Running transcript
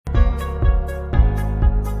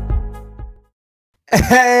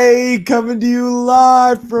Hey, coming to you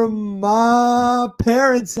live from my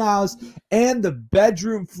parents' house and the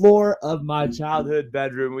bedroom floor of my childhood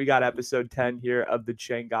bedroom. We got episode 10 here of the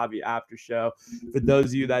Changavi Aftershow. For those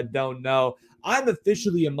of you that don't know, I'm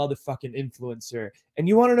officially a motherfucking influencer. And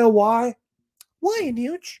you want to know why? Why,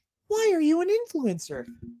 Anuj? Why are you an influencer?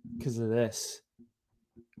 Because of this.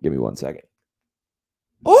 Give me 1 second.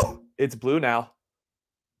 Oh, it's blue now.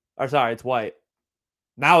 Or sorry, it's white.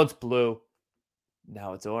 Now it's blue.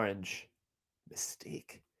 Now it's orange.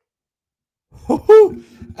 Mystique.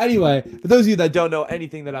 Anyway, for those of you that don't know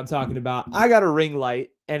anything that I'm talking about, I got a ring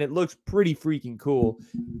light and it looks pretty freaking cool.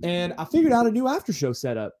 And I figured out a new after show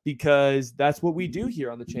setup because that's what we do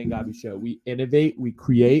here on the Changavi Show. We innovate, we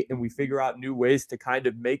create, and we figure out new ways to kind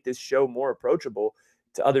of make this show more approachable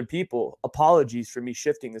to other people. Apologies for me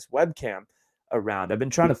shifting this webcam around. I've been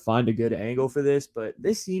trying to find a good angle for this, but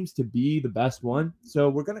this seems to be the best one. So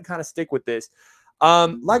we're going to kind of stick with this.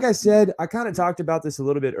 Like I said, I kind of talked about this a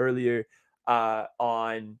little bit earlier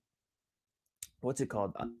on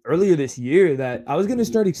earlier this year that I was going to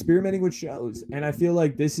start experimenting with shows. And I feel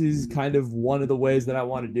like this is kind of one of the ways that I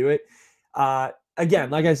want to do it.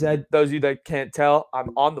 Again, like I said, those of you that can't tell,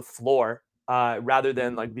 I'm on the floor rather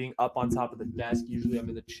than like being up on top of the desk. Usually I'm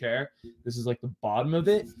in the chair. This is like the bottom of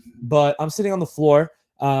it, but I'm sitting on the floor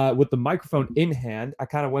with the microphone in hand. I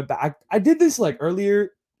kind of went back. I did this like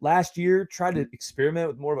earlier last year, tried to experiment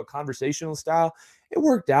with more of a conversational style. It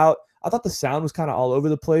worked out. I thought the sound was kind of all over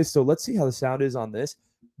the place. So let's see how the sound is on this.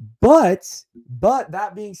 But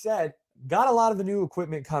that being said, got a lot of the new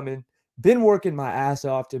equipment coming. Been working my ass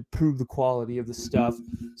off to prove the quality of the stuff.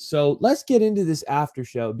 So let's get into this after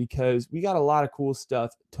show because we got a lot of cool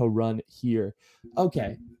stuff to run here.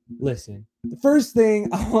 Okay, listen. The first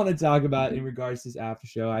thing I want to talk about in regards to this after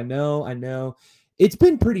show, I know. It's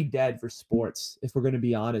been pretty dead for sports, if we're going to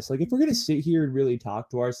be honest. Like, if we're going to sit here and really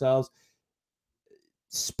talk to ourselves,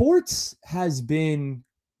 sports has been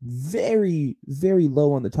very, very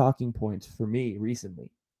low on the talking points for me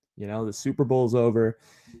recently. You know, the Super Bowl's over.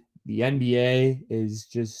 The NBA is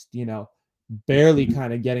just, barely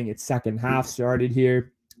kind of getting its second half started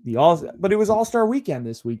here. But it was All-Star weekend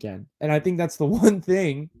this weekend. And I think that's the one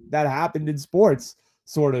thing that happened in sports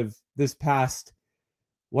sort of this past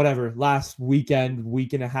last weekend,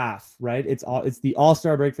 week and a half, right? It's the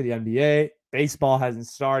All-Star break for the NBA. Baseball hasn't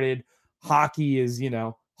started. Hockey is,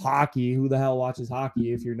 hockey. Who the hell watches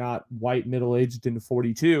hockey if you're not white, middle-aged, and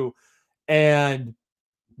 42? And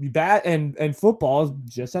football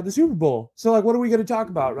just had the Super Bowl. So, like, what are we going to talk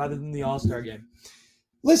about rather than the All-Star game?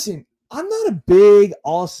 Listen, I'm not a big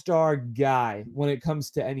All-Star guy when it comes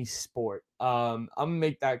to any sport. I'm going to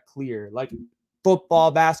make that clear. Like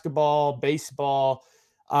football, basketball, baseball,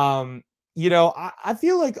 I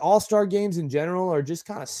feel like All-Star games in general are just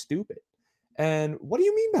kind of stupid. And what do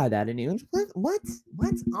you mean by that, Anu? What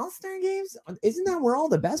All-Star games? Isn't that where all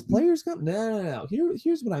the best players come? No.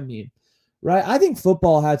 Here's what I mean, right? I think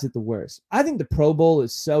football has it the worst. I think the Pro Bowl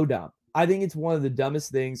is so dumb. I think it's one of the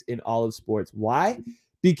dumbest things in all of sports. Why?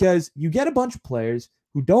 Because you get a bunch of players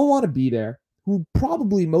who don't want to be there, who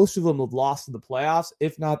probably most of them have lost in the playoffs,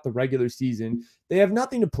 if not the regular season. They have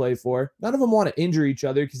nothing to play for. None of them want to injure each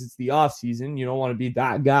other because it's the off season. You don't want to be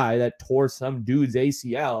that guy that tore some dude's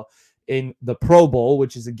ACL in the Pro Bowl,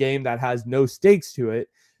 which is a game that has no stakes to it.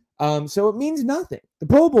 So it means nothing. The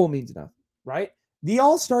Pro Bowl means nothing, right? The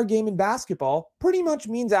All-Star game in basketball pretty much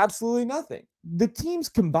means absolutely nothing. The teams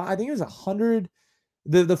combined, I think it was 100.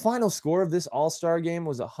 The final score of this All-Star game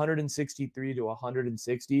was 163 to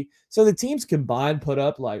 160. So the teams combined put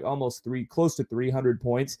up like almost close to 300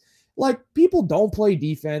 points. Like, people don't play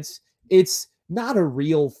defense. It's not a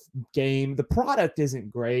real game. The product isn't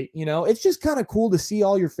great. It's just kind of cool to see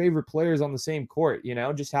all your favorite players on the same court,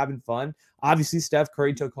 just having fun. Obviously, Steph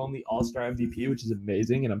Curry took home the All-Star MVP, which is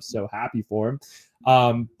amazing, and I'm so happy for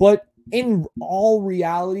him. But in all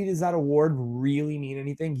reality, does that award really mean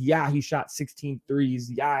anything? Yeah, he shot 16 threes.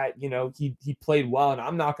 Yeah, he played well, and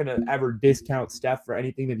I'm not going to ever discount Steph for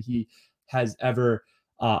anything that he has ever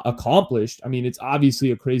accomplished. I mean, it's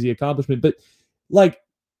obviously a crazy accomplishment, but like,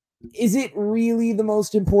 is it really the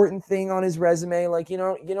most important thing on his resume? Like, you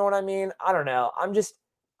know what I mean? I don't know.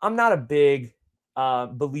 I'm not a big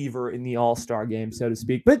believer in the All-Star game, so to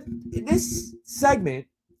speak. But this segment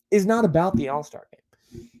is not about the All-Star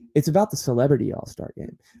game. It's about the celebrity All-Star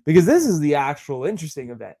game, because this is the actual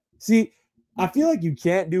interesting event. See, I feel like you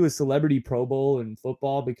can't do a celebrity Pro Bowl in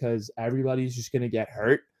football because everybody's just going to get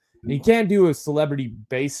hurt. And you can't do a celebrity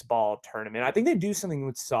baseball tournament. I think they do something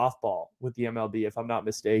with softball with the MLB, if I'm not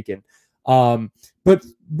mistaken. But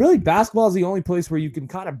really, basketball is the only place where you can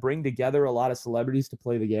kind of bring together a lot of celebrities to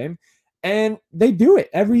play the game. And they do it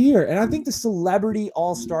every year. And I think the Celebrity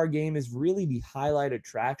All-Star Game is really the highlight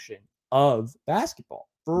attraction of basketball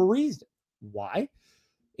for a reason. Why?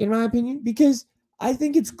 In my opinion, because I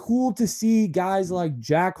think it's cool to see guys like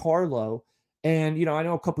Jack Harlow. And, I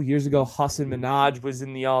know a couple years ago, Hassan Minaj was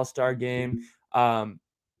in the All-Star Game.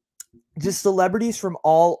 Just celebrities from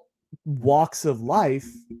all walks of life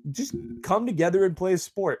just come together and play a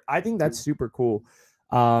sport. I think that's super cool.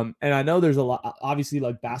 And I know there's a lot, obviously,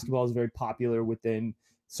 like basketball is very popular within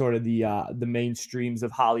sort of the mainstreams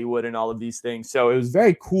of Hollywood and all of these things. So it was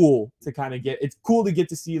very cool to kind of it's cool to get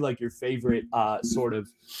to see like your favorite sort of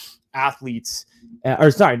athletes,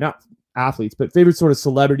 or sorry, not athletes, but favorite sort of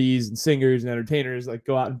celebrities and singers and entertainers like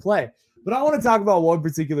go out and play. But I want to talk about one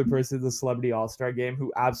particular person in the Celebrity All-Star Game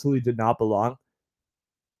who absolutely did not belong.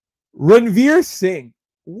 Ranveer Singh.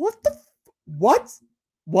 What the? What?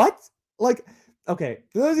 What? Like, okay,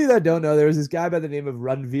 for those of you that don't know, there was this guy by the name of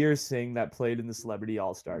Ranveer Singh that played in the Celebrity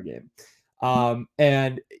All-Star Game.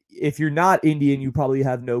 And if you're not Indian, you probably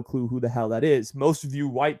have no clue who the hell that is. Most of you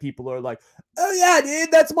white people are like, oh yeah,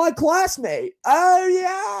 dude, that's my classmate. Oh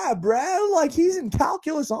yeah, bro, like he's in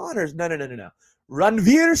calculus honors. No.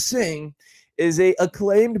 Ranveer Singh is a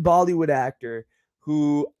acclaimed Bollywood actor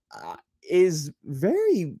who is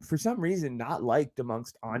very, for some reason, not liked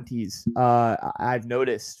amongst aunties. I've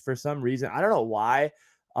noticed for some reason. I don't know why.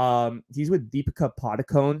 He's with Deepika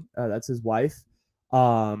Padukone. That's his wife.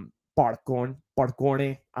 Padukone.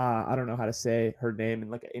 I don't know how to say her name in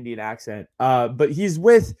like an Indian accent. But he's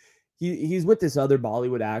with this other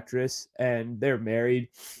Bollywood actress, and they're married.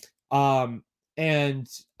 And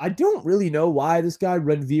I don't really know why this guy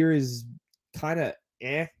Ranveer is kind of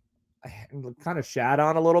kind of shat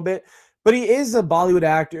on a little bit. But he is a Bollywood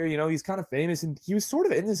actor, he's kind of famous, and he was sort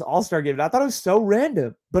of in this All-Star game. And I thought it was so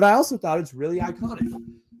random, but I also thought it's really iconic.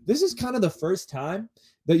 This is kind of the first time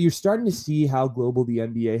that you're starting to see how global the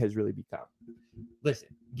NBA has really become. Listen,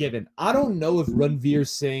 given, I don't know if Ranveer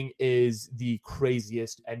Singh is the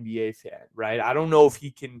craziest NBA fan, right? I don't know if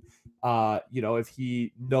he can, if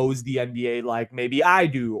he knows the NBA like maybe I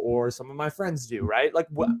do or some of my friends do, right? Like,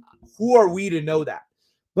 who are we to know that?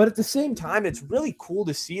 But at the same time, it's really cool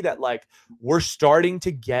to see that like we're starting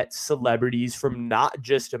to get celebrities from not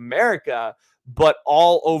just America, but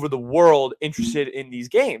all over the world interested in these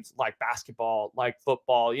games, like basketball, like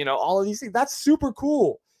football, all of these things. That's super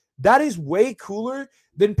cool. That is way cooler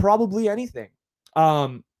than probably anything.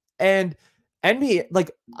 And NBA,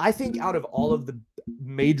 like I think out of all of the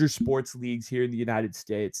major sports leagues here in the United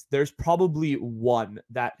States, there's probably one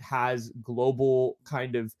that has global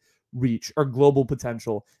kind of reach or global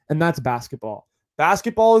potential, and that's basketball.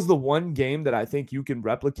 Basketball is the one game that I think you can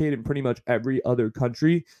replicate in pretty much every other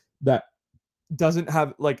country that doesn't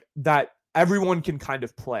have like that everyone can kind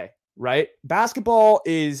of play, right? Basketball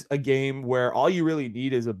is a game where all you really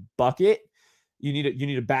need is a bucket, you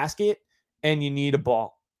need a basket, and you need a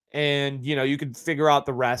ball. And you can figure out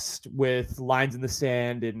the rest with lines in the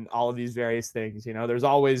sand and all of these various things. There's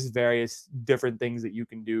always various different things that you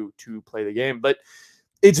can do to play the game, but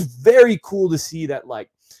it's very cool to see that like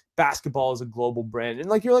basketball is a global brand. And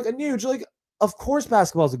like you're like, Anuj, like of course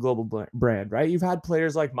basketball is a global brand, right? You've had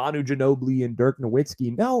players like Manu Ginobili and Dirk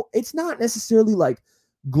Nowitzki. No, it's not necessarily like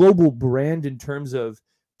global brand in terms of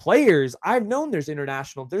players. I've known there's been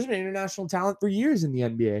international talent for years in the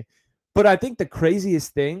NBA. But I think the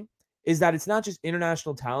craziest thing is that it's not just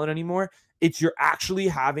international talent anymore. It's you're actually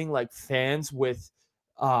having like fans with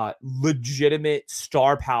legitimate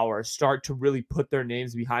star power start to really put their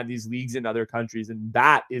names behind these leagues in other countries. And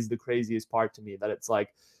that is the craziest part to me, that it's like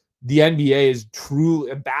the NBA is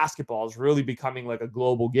truly, and basketball is really becoming like a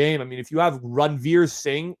global game. I mean, if you have Ranveer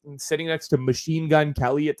Singh sitting next to Machine Gun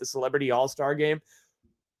Kelly at the Celebrity All-Star Game,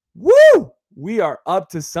 woo, we are up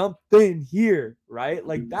to something here, right?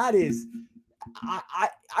 Like that is,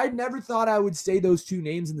 I never thought I would say those two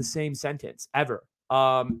names in the same sentence ever.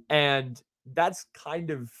 And that's kind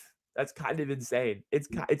of insane.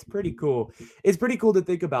 It's pretty cool. It's pretty cool to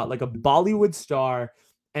think about like a Bollywood star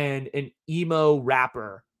and an emo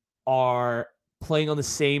rapper are playing on the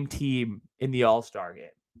same team in the All-Star game,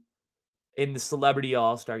 in the Celebrity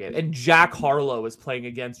All-Star game. And Jack Harlow is playing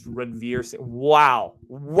against Ranveer Singh. Wow.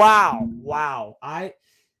 I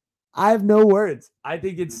have no words. I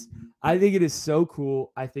think it is so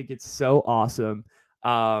cool. I think it's so awesome.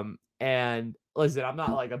 And listen, I'm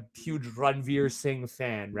not like a huge Ranveer Singh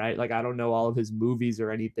fan, right? Like I don't know all of his movies or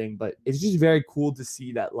anything, but it's just very cool to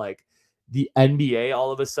see that like the NBA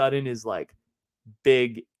all of a sudden is like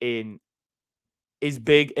big. It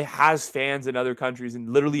has fans in other countries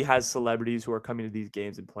and literally has celebrities who are coming to these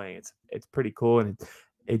games and playing. It's pretty cool. And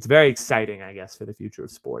It's very exciting, I guess, for the future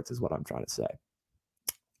of sports is what I'm trying to say.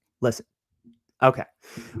 Listen. Okay.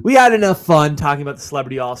 We had enough fun talking about the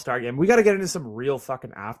Celebrity All-Star Game. We got to get into some real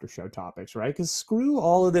fucking after-show topics, right? Because screw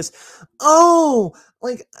all of this. Oh,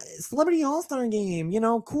 like Celebrity All-Star Game,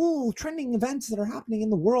 cool trending events that are happening in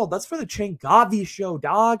the world. That's for the Changavi show,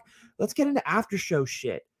 dog. Let's get into after-show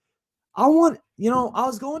shit. I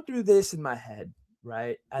was going through this in my head,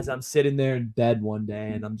 right? As I'm sitting there in bed one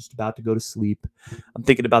day and I'm just about to go to sleep. I'm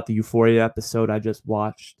thinking about the Euphoria episode I just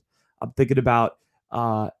watched. I'm thinking about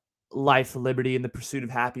life, liberty, and the pursuit of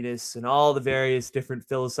happiness and all the various different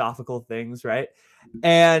philosophical things, right?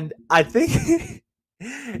 And I think,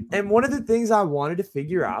 and one of the things I wanted to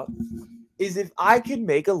figure out is if I could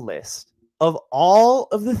make a list of all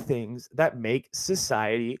of the things that make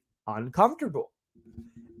society uncomfortable.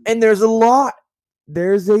 And there's a lot.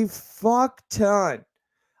 There's a fuck ton.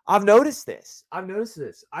 I've noticed this.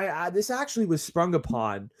 This actually was sprung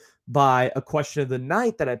upon by a question of the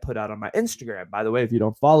night that I put out on my Instagram. By the way, if you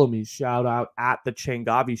don't follow me, shout out at the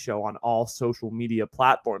Changavi Show on all social media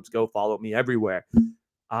platforms. Go follow me everywhere.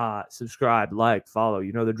 Subscribe, like, follow.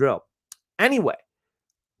 You know the drill. Anyway,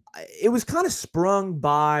 it was kind of sprung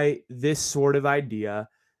by this sort of idea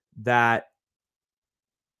that.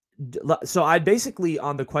 So I basically,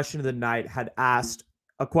 on the question of the night, had asked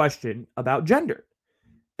a question about gender.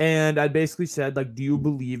 And I basically said, like, do you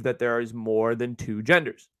believe that there is more than two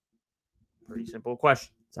genders? Pretty simple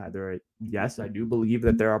question. It's either a yes, I do believe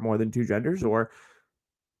that there are more than two genders, or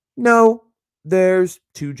no, there's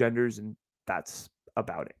two genders and that's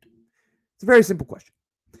about it. It's a very simple question.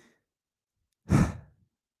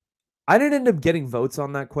 I didn't end up getting votes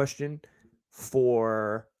on that question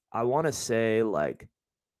for, I want to say, like,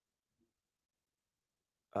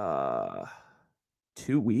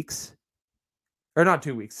 2 weeks. Or not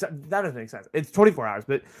 2 weeks. That doesn't make sense. It's 24 hours,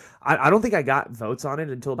 but I don't think I got votes on it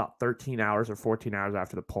until about 13 hours or 14 hours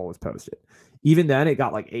after the poll was posted. Even then, it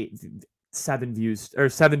got like 7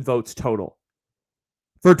 votes total.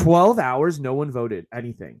 For 12 hours, no one voted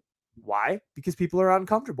anything. Why? Because people are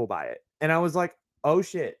uncomfortable by it. And I was like, oh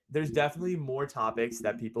shit, there's definitely more topics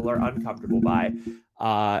that people are uncomfortable by.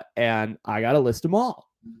 And I got to list them all.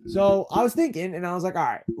 So I was thinking, and I was like, all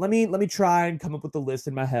right, let me try and come up with a list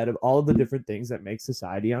in my head of all of the different things that make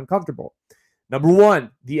society uncomfortable. Number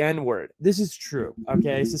 1, the N-word. This is true.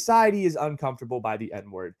 Okay. Society is uncomfortable by the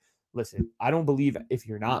N-word. Listen, I don't believe if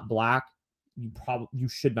you're not black, you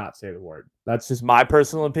should not say the word. That's just my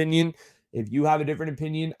personal opinion. If you have a different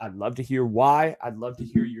opinion, I'd love to hear why. I'd love to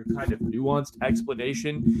hear your kind of nuanced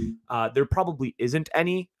explanation. There probably isn't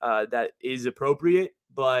any that is appropriate,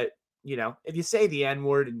 but if you say the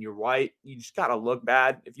N-word and you're white, you just gotta look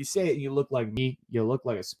bad. If you say it and you look like me, you look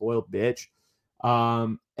like a spoiled bitch.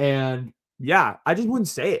 And yeah, I just wouldn't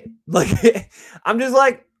say it. Like, I'm just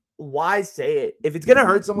like, why say it? If it's gonna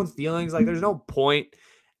hurt someone's feelings, like, there's no point.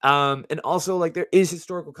 And also, like, there is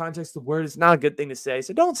historical context to the word. It's not a good thing to say.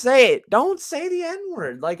 So don't say it. Don't say the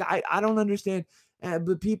N-word. Like, I don't understand.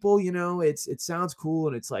 But people, it sounds cool,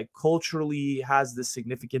 and it's like culturally has this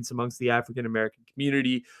significance amongst the African American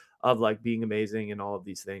community of like being amazing and all of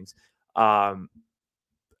these things. Of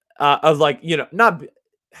like, not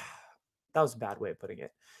that was a bad way of putting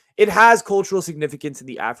it. It has cultural significance in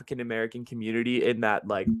the African American community in that,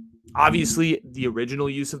 like, obviously the original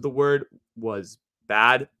use of the word was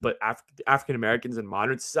bad, but African Americans in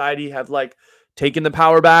modern society have like taken the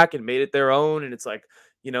power back and made it their own. And it's like,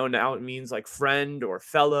 now it means like friend or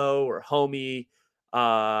fellow or homie,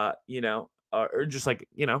 or just like,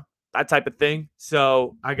 that type of thing.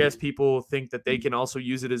 So I guess people think that they can also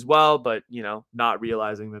use it as well, but, not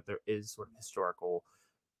realizing that there is sort of historical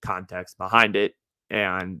context behind it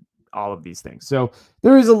and all of these things. So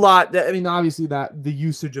there is a lot that, obviously that the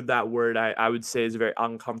usage of that word, I would say, is very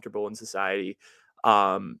uncomfortable in society.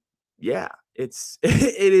 Yeah, it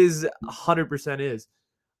is 100% is.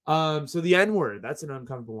 So the N-word, that's an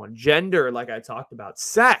uncomfortable one. Gender, like I talked about.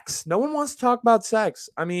 Sex. No one wants to talk about sex.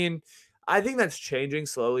 I think that's changing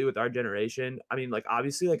slowly with our generation. Like,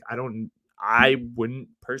 obviously, like, I wouldn't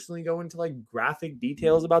personally go into like graphic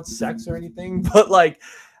details about sex or anything, but like,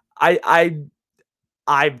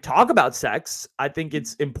 I talk about sex. I think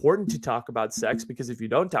it's important to talk about sex, because if you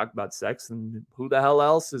don't talk about sex, then who the hell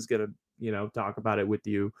else is going to, talk about it with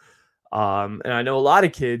you? And I know a lot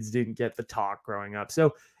of kids didn't get the talk growing up.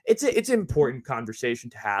 So it's an important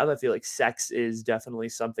conversation to have. I feel like sex is definitely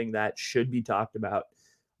something that should be talked about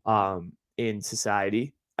in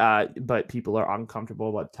society, but people are uncomfortable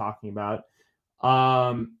about talking about.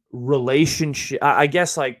 Relationship, I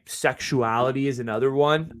guess, like sexuality is another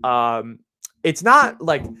one. It's not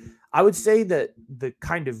like, I would say that the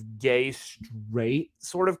kind of gay straight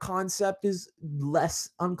sort of concept is less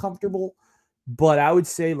uncomfortable, but I would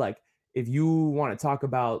say like if you want to talk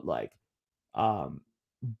about like um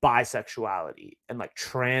bisexuality and like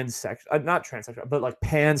not transsexual, but like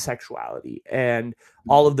pansexuality and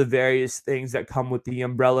all of the various things that come with the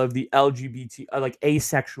umbrella of the LGBT, like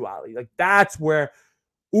asexuality, like that's where,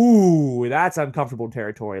 ooh, that's uncomfortable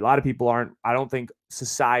territory. A lot of people aren't. I don't think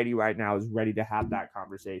society right now is ready to have that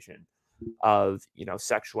conversation of, you know,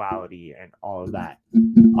 sexuality and all of that.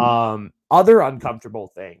 Other uncomfortable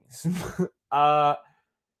things.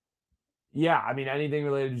 Yeah, I mean anything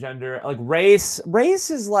related to gender, like race. Race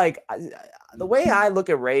is like the way I look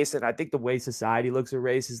at race, and I think the way society looks at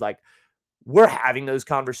race is like we're having those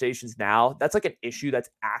conversations now. That's like an issue that's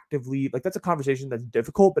actively like that's a conversation that's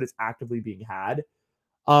difficult, but it's actively being had.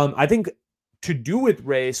 I think to do with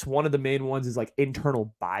race, one of the main ones is like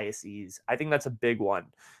internal biases. I think that's a big one.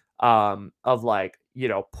 Of like, you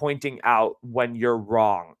know, pointing out when you're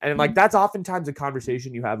wrong. And like that's oftentimes a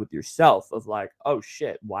conversation you have with yourself of like, oh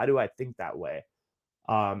shit, why do I think that way?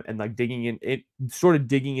 And like digging in it, sort of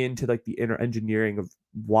digging into like the inner engineering of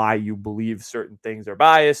why you believe certain things are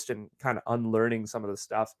biased and kind of unlearning some of the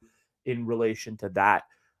stuff in relation to that.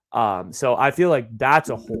 So I feel like that's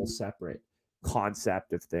a whole separate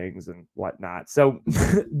concept of things and whatnot. So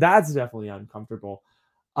that's definitely uncomfortable.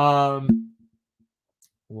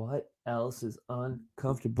 What else is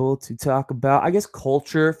uncomfortable to talk about? I guess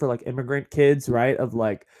culture for like immigrant kids, right? Of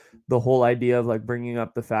like the whole idea of like bringing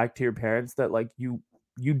up the fact to your parents that like you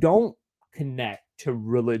don't connect to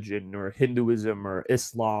religion or Hinduism or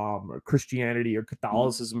Islam or Christianity or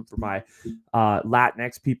Catholicism for my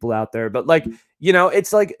Latinx people out there. But like, you know,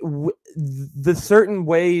 it's like the certain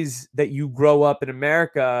ways that you grow up in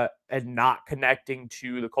America and not connecting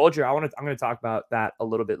to the culture. I'm going to talk about that a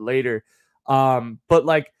little bit later. But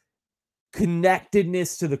like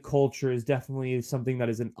connectedness to the culture is definitely something that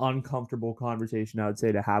is an uncomfortable conversation, I would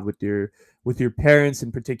say, to have with your parents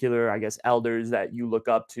in particular, I guess elders that you look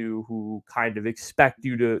up to who kind of expect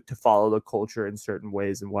you to follow the culture in certain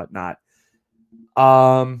ways and whatnot.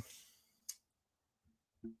 I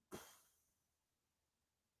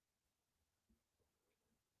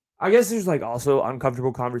guess there's like also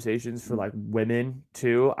uncomfortable conversations for like women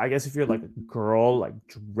too. I guess if you're like a girl, like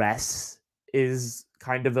dress is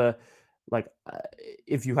kind of a like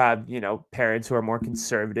if you have, you know, parents who are more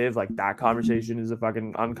conservative, like that conversation is a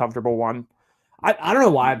fucking uncomfortable one. I don't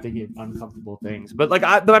know why I'm thinking uncomfortable things, but like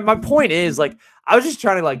my point is like I was just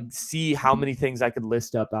trying to like see how many things I could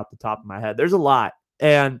list up out the top of my head. There's a lot.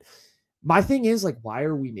 And my thing is like, why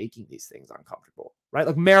are we making these things uncomfortable? Right?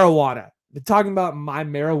 Like marijuana. Talking about my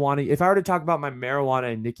marijuana. If I were to talk about my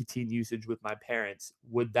marijuana and nicotine usage with my parents,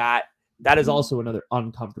 would that is also another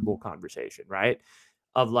uncomfortable conversation, right?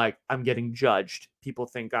 Of like I'm getting judged. People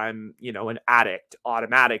think I'm, you know, an addict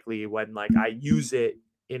automatically when like I use it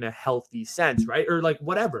in a healthy sense, right? Or like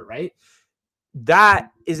whatever, right?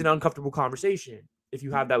 That is an uncomfortable conversation if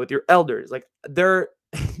you have that with your elders. Like they're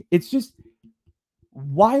it's just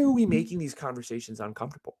why are we making these conversations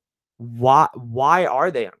uncomfortable? Why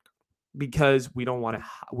are they uncomfortable? Because we don't want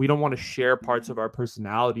to share parts of our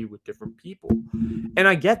personality with different people. And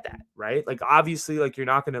I get that, right? Like obviously like you're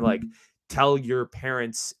not going to like tell your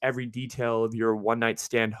parents every detail of your one night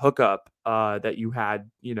stand hookup that you had,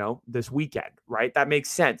 you know, this weekend, right? That makes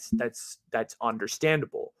sense. That's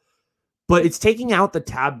understandable. But it's taking out the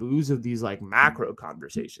taboos of these like macro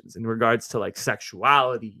conversations in regards to like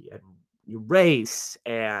sexuality and race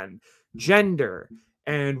and gender,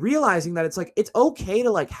 and realizing that it's like it's okay to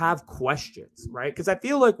like have questions, right? Because I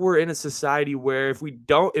feel like we're in a society where if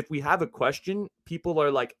we have a question, people are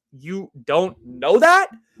like, you don't know that?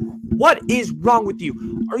 What is wrong with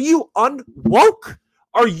you? Are you unwoke?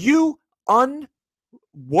 Are you unwoke?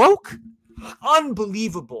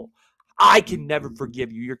 Unbelievable. I can never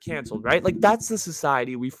forgive you. You're canceled, right? Like that's the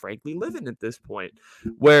society we frankly live in at this point,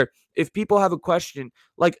 where if people have a question,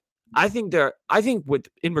 like I think with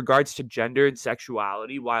in regards to gender and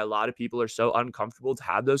sexuality, why a lot of people are so uncomfortable to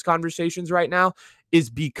have those conversations right now is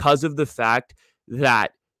because of the fact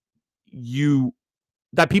that you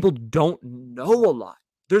that people don't know a lot.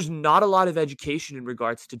 There's not a lot of education in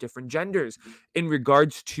regards to different genders, in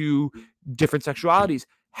regards to different sexualities.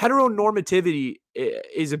 Heteronormativity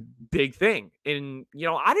is a big thing. And, you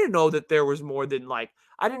know, I didn't know that there was more than like,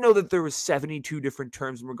 I didn't know that there was 72 different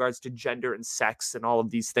terms in regards to gender and sex and all of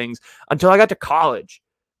these things until I got to college,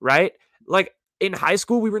 right? Like in high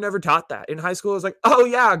school, we were never taught that. In high school, it was like, oh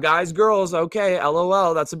yeah, guys, girls, okay,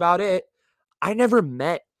 LOL, that's about it. I never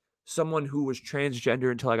met someone who was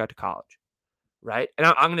transgender until I got to college, right? And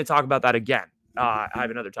I'm going to talk about that again. I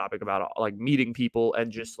have another topic about like meeting people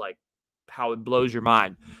and just like how it blows your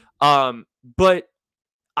mind. But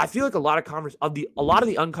I feel like a lot of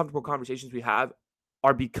the uncomfortable conversations we have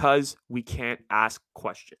are because we can't ask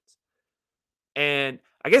questions. And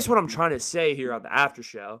I guess what I'm trying to say here on the after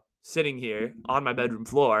show, sitting here on my bedroom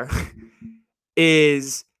floor,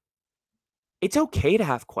 is it's okay to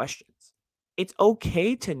have questions. It's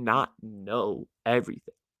okay to not know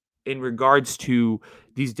everything in regards to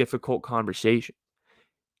these difficult conversations.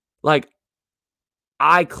 Like,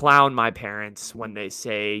 I clown my parents when they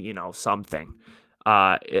say, something.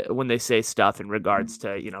 When they say stuff in regards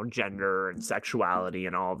to, gender and sexuality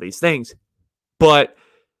and all of these things. But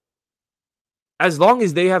as long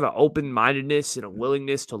as they have an open-mindedness and a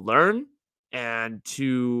willingness to learn and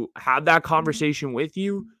to have that conversation with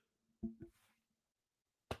you,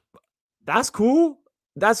 that's cool.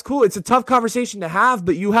 That's cool. It's a tough conversation to have,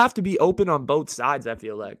 but you have to be open on both sides, I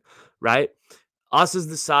feel like, right? Us as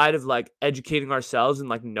the side of like educating ourselves and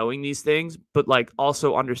like knowing these things, but like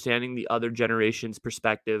also understanding the other generation's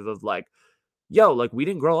perspective of like, yo, like we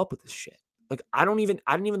didn't grow up with this shit. Like I didn't even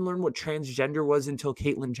learn what transgender was until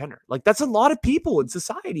Caitlyn Jenner. Like that's a lot of people in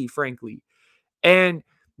society, frankly. And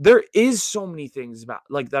there is so many things about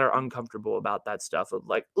like that are uncomfortable about that stuff of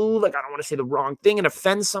like, ooh, like I don't want to say the wrong thing and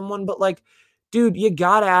offend someone, but like, dude, you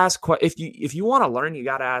gotta ask if you want to learn, you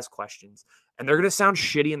gotta ask questions, and they're gonna sound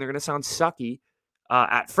shitty and they're gonna sound sucky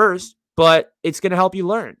at first, but it's gonna help you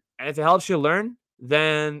learn. And if it helps you learn,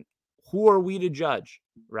 then who are we to judge,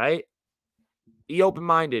 right? Be open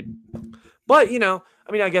minded. But,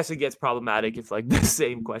 I mean, I guess it gets problematic if like the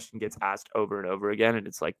same question gets asked over and over again and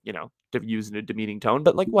it's like, using a demeaning tone,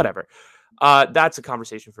 but like whatever. That's a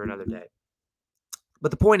conversation for another day.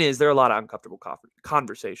 But the point is, there are a lot of uncomfortable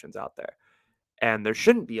conversations out there. And there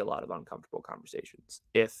shouldn't be a lot of uncomfortable conversations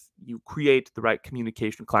if you create the right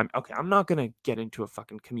communication climate. Okay, I'm not going to get into a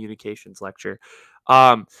fucking communications lecture.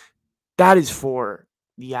 That is for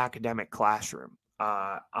the academic classroom.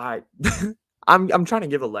 I I'm trying to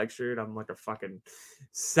give a lecture and I'm like a fucking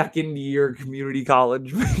second year community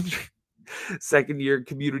college second year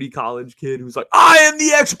community college kid who's like, I am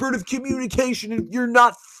the expert of communication and you're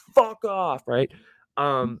not, fuck off, right?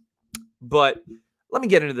 But let me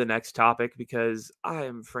get into the next topic because I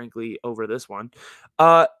am frankly over this one.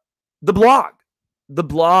 Uh the blog. The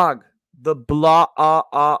blog. The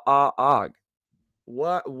blog.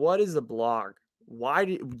 What is a blog? Why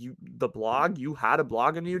did you the blog? You had a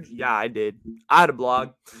blog on you? Yeah, I did. I had a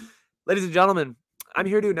blog. Ladies and gentlemen, I'm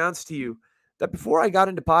here to announce to you that before I got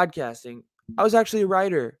into podcasting, I was actually a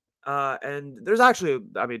writer. And there's actually,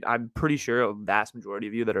 I mean, I'm pretty sure a vast majority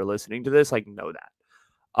of you that are listening to this like know that.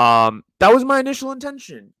 That was my initial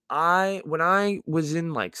intention. When I was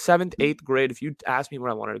in like 7th, 8th grade, if you asked me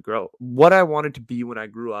what I wanted to be when I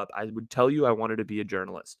grew up, I would tell you I wanted to be a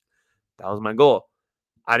journalist. That was my goal.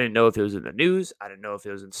 I didn't know if it was in the news. I didn't know if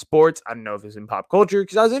it was in sports. I didn't know if it was in pop culture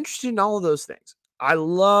because I was interested in all of those things. I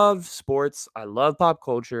love sports. I love pop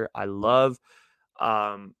culture. I love,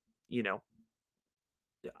 um, you know,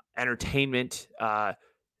 entertainment,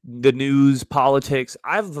 the news, politics.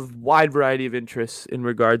 I have a wide variety of interests in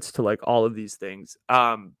regards to like all of these things.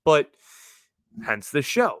 But hence the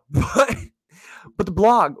show. But the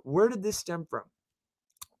blog, where did this stem from?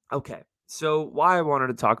 Okay. So why I wanted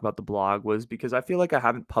to talk about the blog was because I feel like I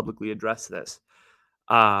haven't publicly addressed this.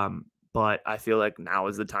 But I feel like now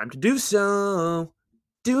is the time to do so.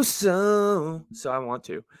 Do so. So I want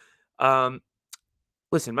to. Um,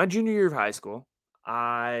 Listen, my junior year of high school,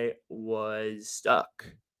 I was stuck,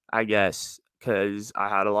 I guess, because I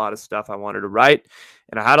had a lot of stuff I wanted to write,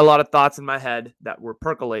 and I had a lot of thoughts in my head that were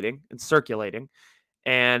percolating and circulating,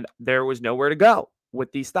 and there was nowhere to go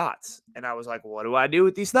with these thoughts. And I was like, what do I do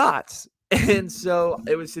with these thoughts? And so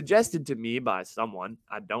it was suggested to me by someone,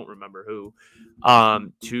 I don't remember who,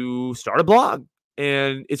 to start a blog.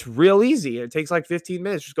 And it's real easy. It takes like 15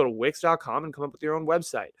 minutes. Just go to Wix.com and come up with your own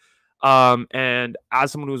website. And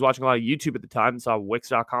as someone who was watching a lot of YouTube at the time and saw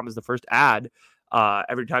Wix.com as the first ad,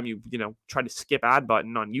 every time you try to skip ad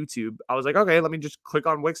button on YouTube, I was like, okay, let me just click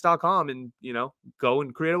on Wix.com and, go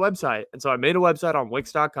and create a website. And so I made a website on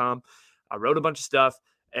Wix.com. I wrote a bunch of stuff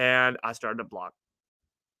and I started a blog.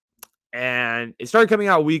 And it started coming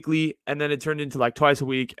out weekly, and then it turned into like twice a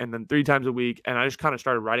week and then 3 times a week. And I just kind of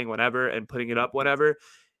started writing whenever and putting it up whenever.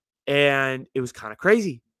 And it was kind of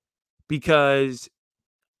crazy because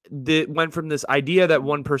it went from this idea that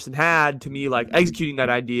one person had to me like executing that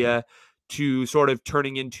idea to sort of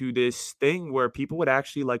turning into this thing where people would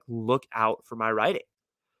actually like look out for my writing.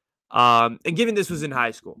 And given this was in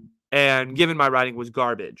high school, And given my writing was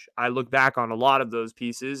garbage, I look back on a lot of those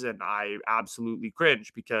pieces and I absolutely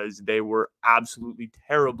cringe because they were absolutely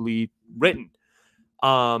terribly written.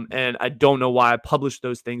 And I don't know why I published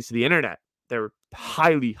those things to the internet. They're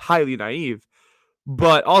highly, highly naive.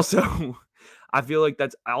 But also, I feel like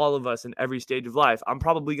that's all of us in every stage of life. I'm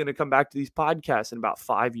probably going to come back to these podcasts in about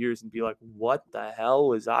 5 years and be like, what the hell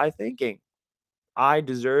was I thinking? I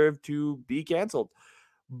deserve to be canceled.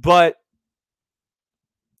 But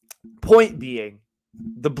point being,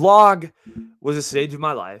 the blog was a stage of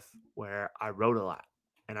my life where I wrote a lot.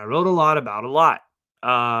 And I wrote a lot,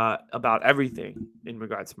 about everything in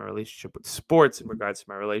regards to my relationship with sports, in regards to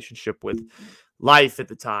my relationship with life at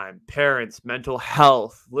the time, parents, mental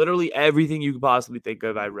health, literally everything you could possibly think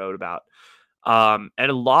of, I wrote about. And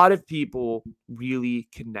a lot of people really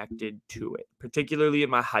connected to it, particularly in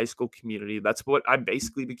my high school community. That's what I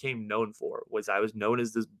basically became known for, was I was known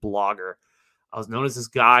as this blogger. I was known as this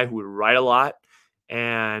guy who would write a lot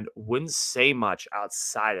and wouldn't say much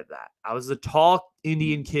outside of that. I was the tall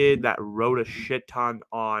Indian kid that wrote a shit ton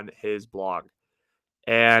on his blog.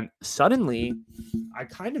 And suddenly, I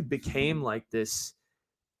kind of became like this.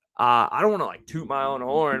 I don't want to like toot my own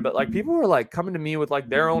horn, but like people were like coming to me with like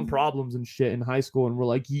their own problems and shit in high school and were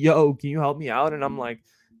like, yo, can you help me out? And I'm like,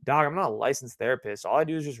 dog, I'm not a licensed therapist. All I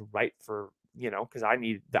do is just write for, because I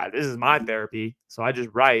need that. This is my therapy. So I just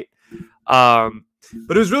write. But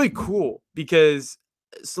it was really cool because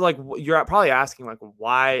like you're probably asking like,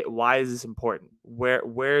 why is this important?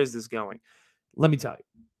 Where is this going? Let me tell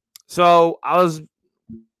you. So I was,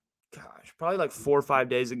 probably like 4 or 5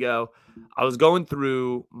 days ago, I was going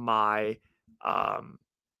through my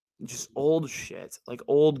just old shit, like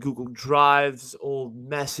old Google Drives, old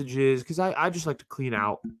messages, because I just like to clean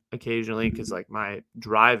out occasionally because like my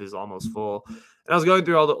drive is almost full. And I was going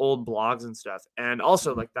through all the old blogs and stuff. And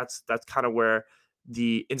also like that's kind of where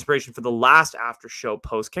the inspiration for the last after show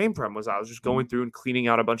post came from, was I was just going through and cleaning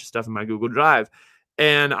out a bunch of stuff in my Google Drive.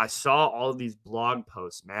 And I saw all of these blog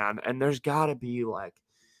posts, man, and there's got to be like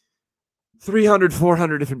 300,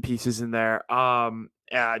 400 different pieces in there.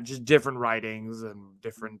 Just different writings and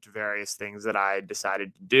different various things that I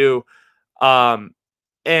decided to do. And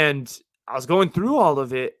I was going through all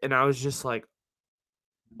of it and I was just like,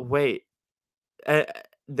 wait,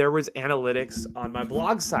 there was analytics on my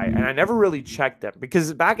blog site and I never really checked them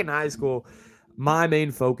because back in high school, my main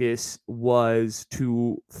focus was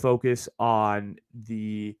to focus on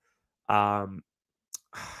the,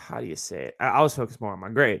 how do you say it? I was focused more on my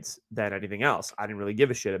grades than anything else. I didn't really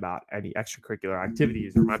give a shit about any extracurricular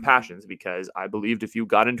activities or my passions because I believed if you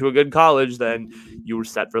got into a good college, then you were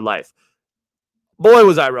set for life. Boy,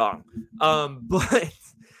 was I wrong.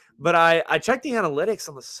 But I checked the analytics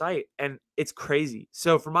on the site and it's crazy.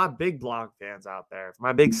 So for my big blog fans out there, for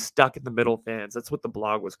my big stuck in the middle fans, that's what the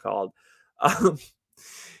blog was called.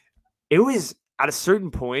 It was at a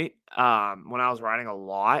certain point when I was writing a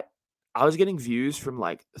lot, I was getting views from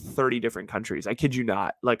like 30 different countries. I kid you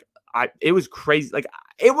not. Like it was crazy. Like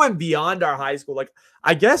it went beyond our high school. Like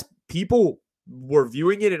I guess people were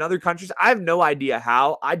viewing it in other countries. I have no idea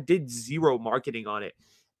how. I did zero marketing on it.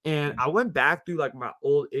 And I went back through like my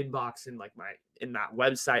old inbox and like in that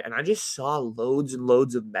website, and I just saw loads and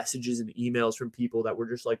loads of messages and emails from people that were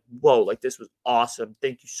just like, whoa, like this was awesome.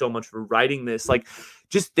 Thank you so much for writing this. Like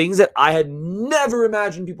just things that I had never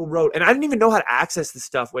imagined people wrote. And I didn't even know how to access this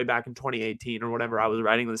stuff way back in 2018 or whatever I was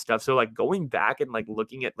writing this stuff. So like going back and like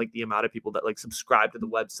looking at like the amount of people that like subscribed to the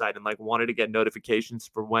website and like wanted to get notifications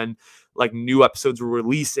for when like new episodes were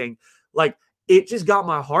releasing, like it just got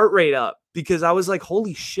my heart rate up because I was like,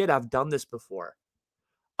 holy shit, I've done this before.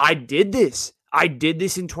 I did this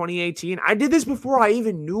in 2018. I did this before I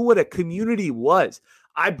even knew what a community was.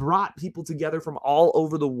 I brought people together from all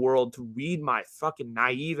over the world to read my fucking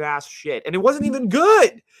naive ass shit. And it wasn't even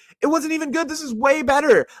good. It wasn't even good. This is way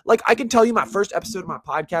better. Like I can tell you my first episode of my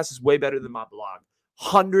podcast is way better than my blog.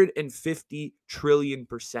 150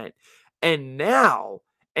 trillion%. And now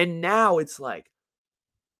it's like,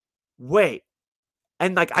 wait.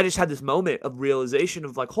 And like I just had this moment of realization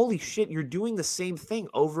of like, holy shit, you're doing the same thing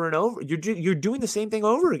over and over. You're doing the same thing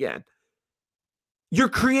over again. You're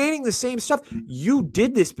creating the same stuff. You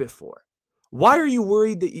did this before. Why are you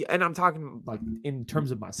worried that and I'm talking like in terms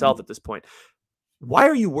of myself at this point. Why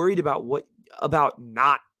are you worried about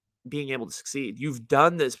not being able to succeed? You've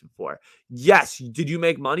done this before. Yes. Did you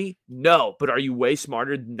make money? No. But are you way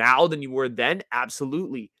smarter now than you were then?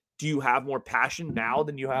 Absolutely. Do you have more passion now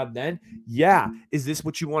than you have then? Yeah. Is this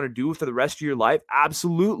what you want to do for the rest of your life?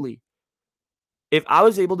 Absolutely. If I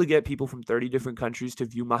was able to get people from 30 different countries to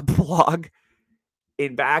view my blog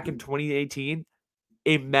back in 2018,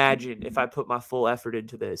 imagine if I put my full effort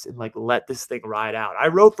into this and like let this thing ride out. I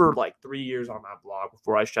wrote for like 3 years on that blog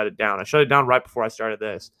before I shut it down. I shut it down right before I started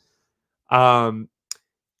this. And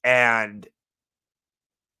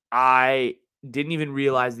I didn't even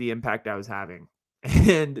realize the impact I was having.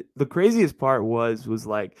 And the craziest part was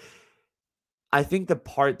like, I think the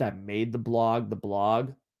part that made the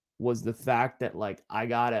blog was the fact that like I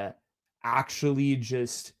gotta actually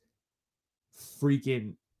just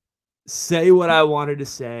freaking say what I wanted to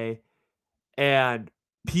say, and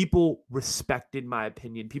people respected my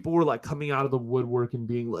opinion. People were like coming out of the woodwork and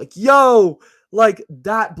being like, yo, like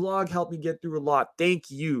that blog helped me get through a lot.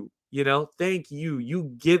 Thank you. You know, thank you.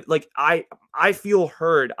 You give like I feel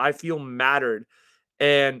heard. I feel mattered.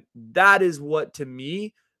 And that is what to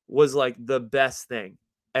me was like the best thing.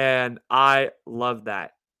 And I love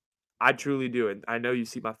that. I truly do. And I know you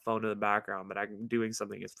see my phone in the background, but I'm doing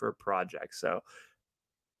something. It's for a project. So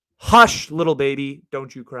hush, little baby,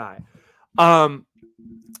 don't you cry. I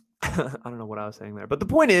don't know what I was saying there, but the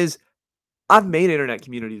point is, I've made internet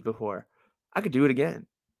communities before. I could do it again.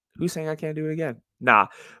 Who's saying I can't do it again? Nah.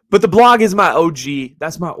 But the blog is my OG.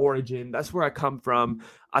 That's my origin. That's where I come from.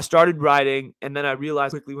 I started writing, and then I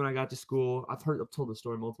realized quickly when I got to school, I've told the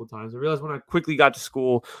story multiple times. I realized when I quickly got to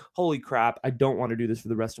school, holy crap, I don't want to do this for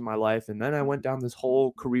the rest of my life. And then I went down this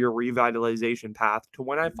whole career revitalization path to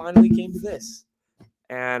when I finally came to this.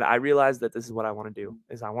 And I realized that this is what I want to do,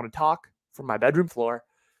 is I want to talk from my bedroom floor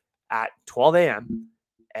at 12 a.m.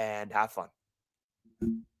 and have fun.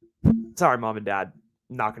 Sorry, mom and dad.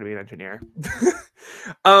 Not going to be an engineer.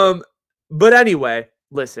 But anyway,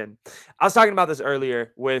 listen, I was talking about this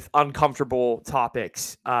earlier with uncomfortable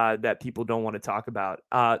topics that people don't want to talk about.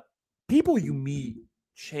 People you meet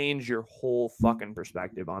change your whole fucking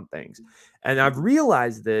perspective on things. And I've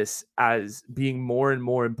realized this as being more and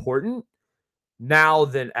more important now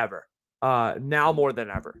than ever. Now more than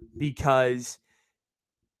ever, because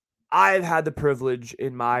I've had the privilege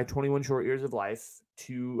in my 21 short years of life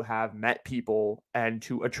to have met people and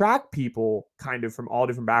to attract people kind of from all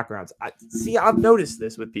different backgrounds. I've noticed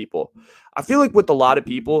this with people. I feel like with a lot of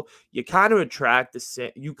people, you kind of attract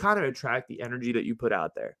the energy that you put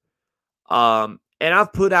out there. And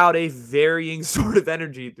I've put out a varying sort of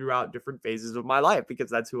energy throughout different phases of my life because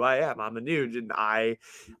that's who I am. I'm a Nuge, and I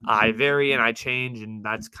vary and I change, and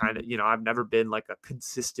that's kind of, I've never been like a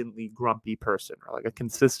consistently grumpy person or like a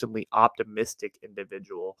consistently optimistic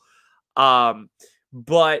individual.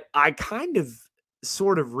 But I kind of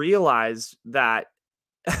sort of realized that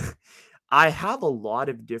I have a lot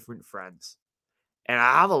of different friends, and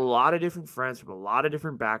I have a lot of different friends from a lot of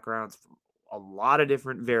different backgrounds, from a lot of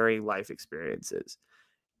different varying life experiences.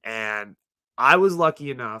 And I was lucky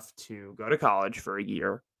enough to go to college for a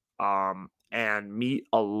year and meet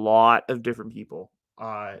a lot of different people.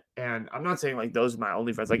 And I'm not saying like those are my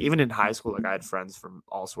only friends. Like even in high school, like I had friends from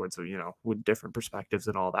all sorts of, with different perspectives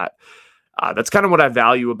and all that. That's kind of what I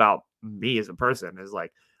value about me as a person, is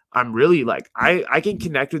like, I'm really like, I can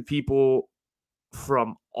connect with people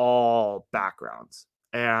from all backgrounds,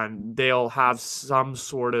 and they'll have some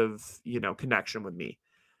sort of, connection with me.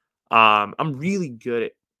 I'm really good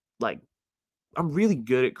at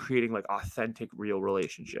creating like authentic, real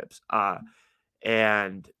relationships.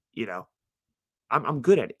 And I'm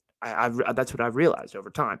good at it. That's what I've realized over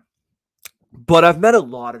time. But I've met a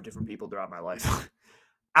lot of different people throughout my life.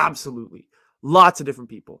 Absolutely. Lots of different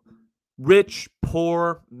people. Rich,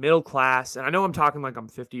 poor, middle class. And I know I'm talking like I'm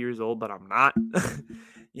 50 years old, but I'm not.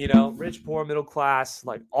 Rich, poor, middle class,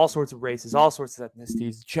 like all sorts of races, all sorts of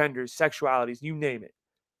ethnicities, genders, sexualities, you name it.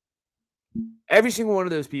 Every single one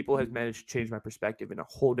of those people has managed to change my perspective in a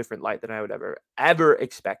whole different light than I would ever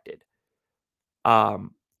expected.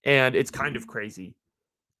 And it's kind of crazy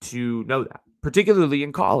to know that, particularly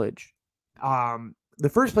in college. The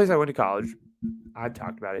first place I went to college, I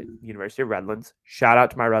talked about it, University of Redlands. Shout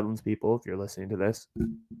out to my Redlands people if you're listening to this.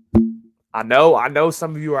 I know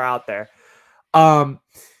some of you are out there. But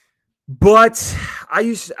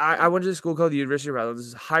I went to a school called the University of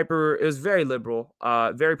Redlands. It was very liberal,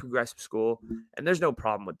 very progressive school, and there's no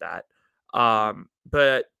problem with that.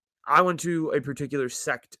 But I went to a particular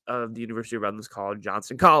sect of the University of Redlands called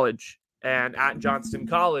Johnston College. And at Johnston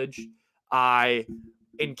College, I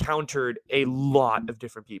encountered a lot of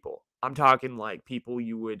different people. I'm talking like people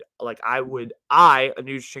you would like. Anuj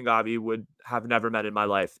Changavi, would have never met in my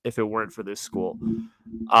life if it weren't for this school.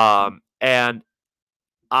 And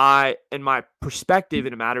in my perspective,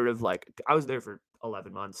 in a matter of like, I was there for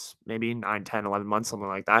 11 months, maybe 9, 10, 11 months, something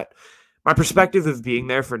like that. My perspective of being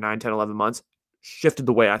there for 9, 10, 11 months shifted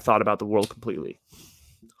the way I thought about the world completely.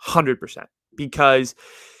 100%. Because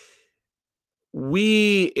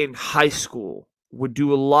we in high school would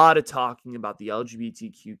do a lot of talking about the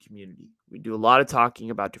LGBTQ community. We do a lot of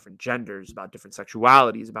talking about different genders, about different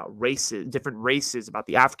sexualities, about races, different races, about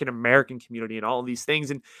the African American community and all of these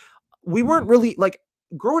things. And we weren't really like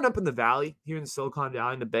growing up in the Valley, here in Silicon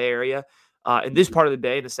Valley, in the Bay Area, in this part of the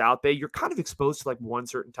Bay, in the South Bay, you're kind of exposed to like one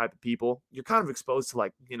certain type of people. You're kind of exposed to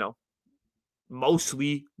like,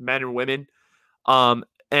 mostly men and women.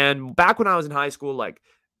 And back when I was in high school, like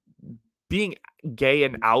being gay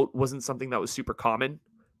and out wasn't something that was super common.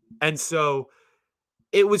 And so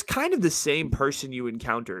it was kind of the same person you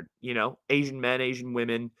encountered, Asian men, Asian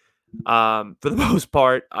women, for the most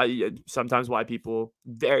part, sometimes white people,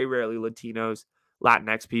 very rarely Latinos,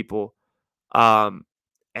 Latinx people.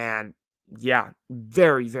 And yeah,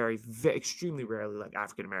 very, very, very, extremely rarely like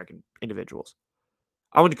African American individuals.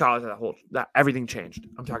 I went to college that everything changed.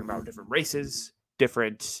 I'm talking about different races,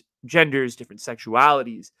 different genders, different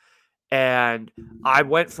sexualities. And I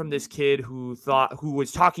went from this kid who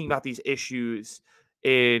was talking about these issues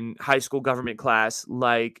in high school government class,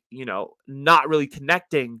 like, not really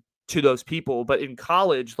connecting to those people. But in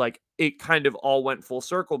college, like it kind of all went full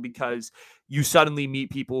circle because you suddenly meet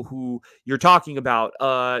people who you're talking about,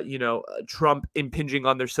 Trump impinging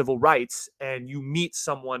on their civil rights, and you meet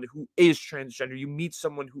someone who is transgender, you meet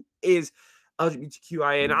someone who is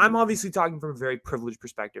LGBTQIA, and I'm obviously talking from a very privileged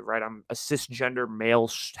perspective, right? I'm a cisgender male,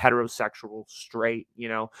 heterosexual, straight,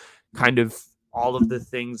 kind of all of the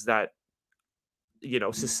things that,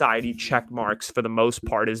 society check marks for the most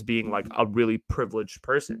part as being like a really privileged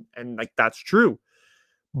person. And like, that's true.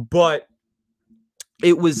 But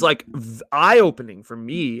it was like eye-opening for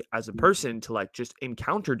me as a person to like just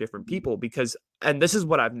encounter different people because, and this is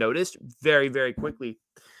what I've noticed very, very quickly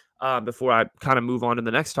before I kind of move on to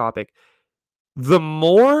the next topic. The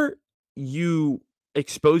more you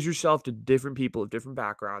expose yourself to different people of different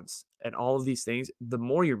backgrounds and all of these things, the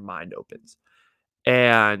more your mind opens.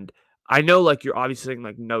 And I know like you're obviously saying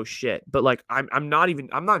like no shit, but like I'm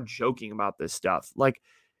not joking about this stuff. Like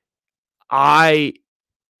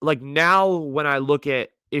now when I look at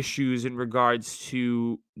issues in regards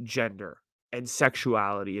to gender and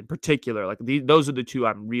sexuality in particular, like those are the two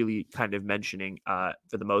I'm really kind of mentioning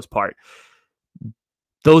for the most part.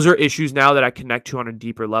 Those are issues now that I connect to on a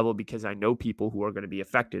deeper level because I know people who are going to be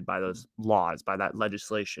affected by those laws, by that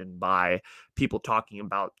legislation, by people talking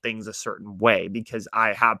about things a certain way, because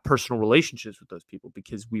I have personal relationships with those people,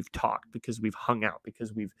 because we've talked, because we've hung out,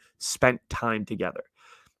 because we've spent time together.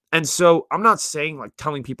 And so I'm not saying like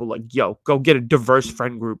telling people like, yo, go get a diverse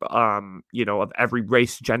friend group, of every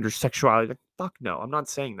race, gender, sexuality. Like, fuck no, I'm not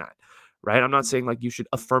saying that. Right. I'm not saying like you should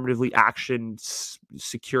affirmatively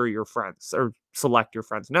secure your friends or select your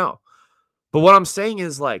friends. No. But what I'm saying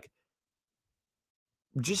is like,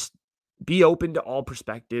 just be open to all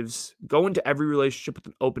perspectives. Go into every relationship with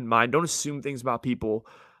an open mind. Don't assume things about people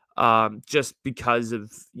just because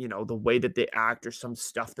of, the way that they act or some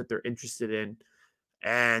stuff that they're interested in,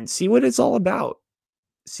 and see what it's all about.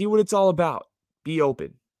 Be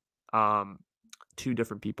open to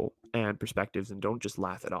different people and perspectives, and don't just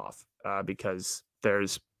laugh it off because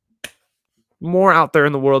there's more out there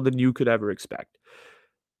in the world than you could ever expect.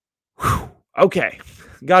 Whew. Okay,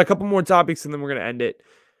 got a couple more topics and then we're going to end it.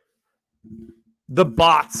 The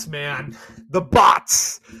bots, man. The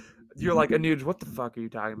bots. You're like, Anuj, what the fuck are you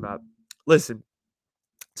talking about? Listen,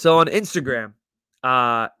 so on Instagram,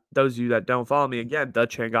 those of you that don't follow me, again, the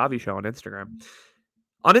Changavi Show on Instagram.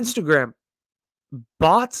 On Instagram,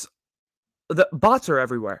 bots are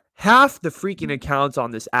everywhere. Half the freaking accounts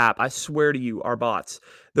on this app, I swear to you, are bots.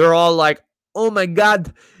 They're all like, oh my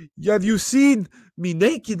God, have you seen me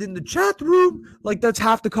naked in the chat room? Like, that's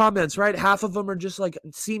half the comments, right? Half of them are just like,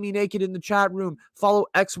 see me naked in the chat room. Follow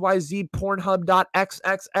XYZ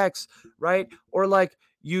Pornhub.xxx, right? Or like,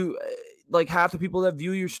 like half the people that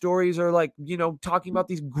view your stories are like, talking about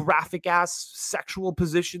these graphic ass sexual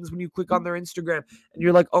positions when you click on their Instagram, and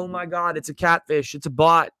you're like, oh my God, it's a catfish. It's a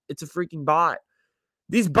bot. It's a freaking bot.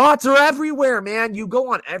 These bots are everywhere, man. You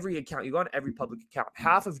go on every account. You go on every public account.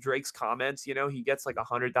 Half of Drake's comments, he gets like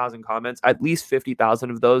 100,000 comments. At least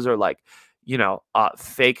 50,000 of those are like,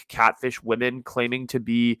 fake catfish women claiming to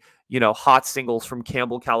be, hot singles from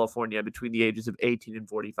Campbell, California between the ages of 18 and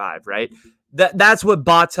 45, right? That's what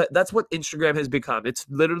that's what Instagram has become. It's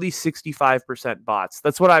literally 65% bots.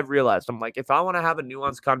 That's what I've realized. I'm like, if I want to have a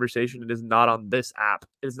nuanced conversation, it is not on this app.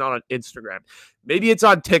 It is not on Instagram. Maybe it's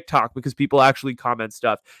on TikTok because people actually comment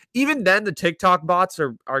stuff. Even then, the TikTok bots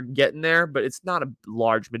are getting there, but it's not a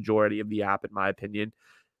large majority of the app, in my opinion.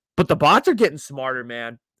 But the bots are getting smarter,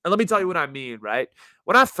 man. And let me tell you what I mean, right?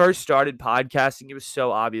 When I first started podcasting, it was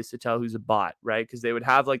so obvious to tell who's a bot, right? Because they would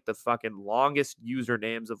have like the fucking longest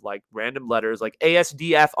usernames of like random letters, like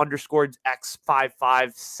ASDF underscore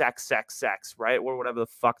X55 sex, right? Or whatever the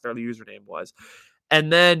fuck their username was.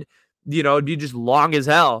 And then, it'd be just long as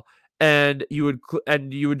hell. And you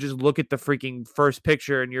would just look at the freaking first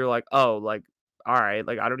picture and you're like, oh, like, all right,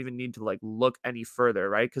 like I don't even need to like look any further,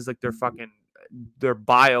 right? Because like their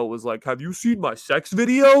bio was like, have you seen my sex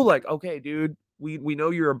video? Like, okay, dude, we know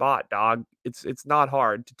you're a bot, dog. It's not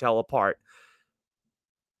hard to tell apart.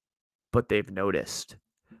 But they've noticed.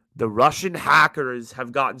 The Russian hackers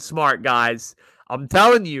have gotten smart, guys. I'm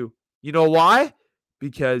telling you. You know why?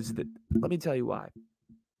 Because let me tell you why.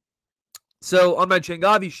 So on my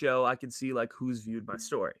Changavi show, I can see like who's viewed my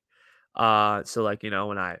story. So like,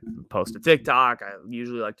 when I post a TikTok, I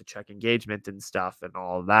usually like to check engagement and stuff and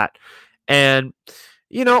all of that. And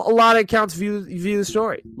a lot of accounts view the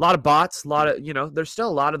story. A lot of bots, a lot of, there's still a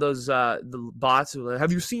lot of those the bots who are like,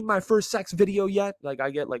 have you seen my first sex video yet? Like I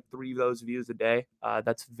get like 3 of those views a day.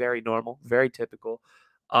 That's very normal, very typical.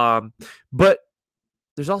 But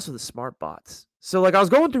there's also the smart bots. So like I was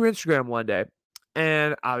going through Instagram one day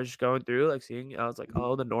and I was just going through like seeing, I was like,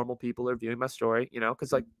 oh, the normal people are viewing my story,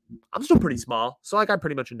 because like I'm still pretty small. So like I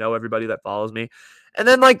pretty much know everybody that follows me. And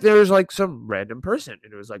then like there's like some random person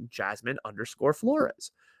and it was like Jasmine underscore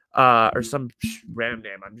Flores. Or some random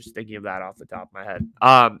name. I'm just thinking of that off the top of my head.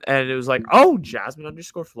 And it was like, oh, Jasmine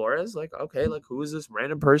underscore Flores. Like, okay, like who is this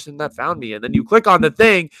random person that found me? And then you click on the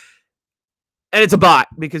thing and it's a bot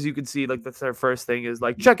because you can see like their first thing is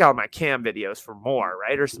like, check out my cam videos for more,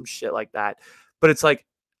 right? Or some shit like that. But it's like,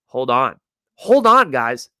 hold on,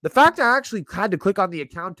 guys. The fact I actually had to click on the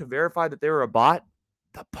account to verify that they were a bot,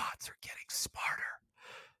 the bots are getting smarter.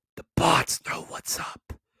 The bots know what's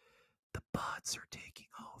up. The bots are taking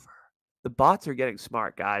over. The bots are getting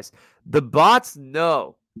smart, guys. The bots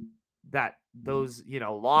know that those,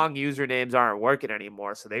 long usernames aren't working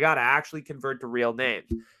anymore. So they got to actually convert to real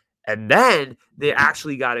names. And then they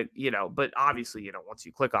actually got to, but obviously, once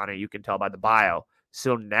you click on it, you can tell by the bio.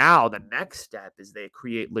 So now the next step is they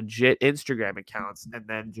create legit Instagram accounts and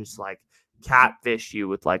then just like catfish you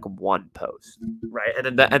with like one post, right? And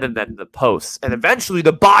then the posts, and eventually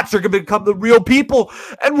the bots are gonna become the real people,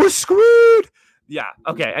 and we're screwed. Yeah.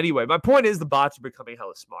 Okay. Anyway, my point is the bots are becoming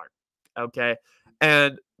hella smart. Okay.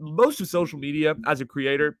 And most of social media, as a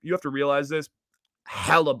creator, you have to realize this: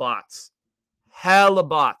 hella bots. And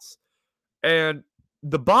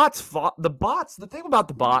the thing about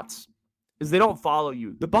the bots is they don't follow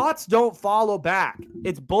you. The bots don't follow back.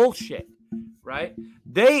 It's bullshit, right?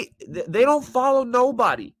 They don't follow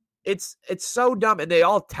nobody. It's so dumb. And they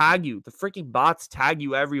all tag you. The freaking bots tag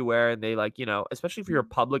you everywhere. And they like, especially if you're a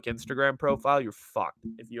public Instagram profile, you're fucked.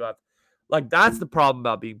 If you have like, that's the problem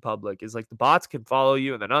about being public is like the bots can follow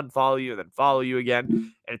you and then unfollow you and then follow you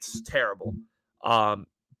again. And it's terrible.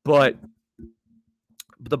 But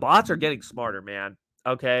the bots are getting smarter, man.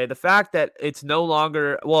 Okay. The fact that it's no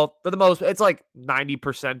longer, well, for the most, it's like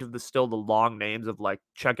 90% of the long names of like,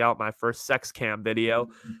 check out my first sex cam video.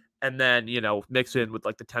 And then, mix in with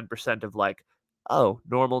like the 10% of like, oh,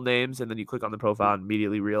 normal names. And then you click on the profile and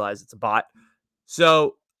immediately realize it's a bot.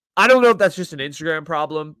 So I don't know if that's just an Instagram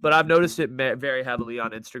problem, but I've noticed it very heavily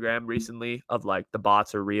on Instagram recently of like the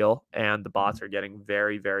bots are real and the bots are getting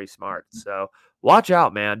very, very smart. So watch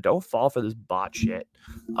out, man. Don't fall for this bot shit.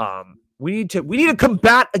 We need to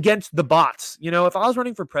combat against the bots. If I was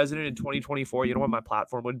running for president in 2024, you know what my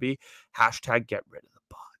platform would be? Hashtag get rid of the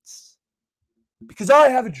bots. Because I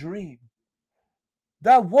have a dream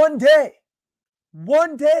that one day,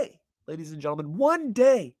 ladies and gentlemen, one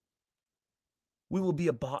day, we will be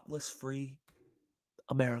a botless free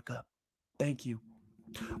America. Thank you.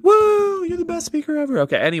 Woo, you're the best speaker ever.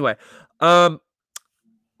 Okay, anyway.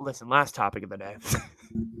 Listen, last topic of the day.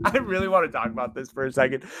 I really want to talk about this for a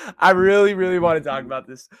second. I really, really want to talk about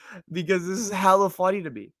this because this is hella funny to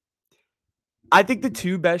me. I think the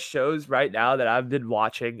 2 best shows right now that I've been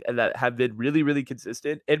watching and that have been really, really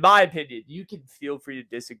consistent, in my opinion, you can feel free to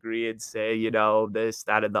disagree and say, this,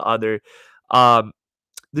 that, and the other.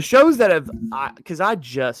 The shows that have, because I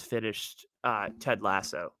just finished Ted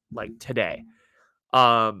Lasso like today.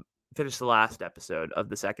 Finished the last episode of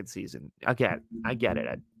the 2nd season. Again, I get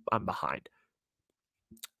it. I'm behind.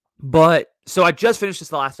 But so I just finished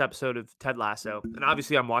the last episode of Ted Lasso, and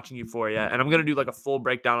obviously I'm watching Euphoria, and I'm gonna do like a full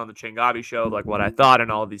breakdown on the Changavi show, like what I thought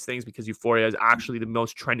and all of these things, because Euphoria is actually the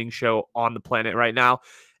most trending show on the planet right now,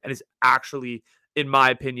 and it's actually, in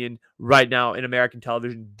my opinion, right now in American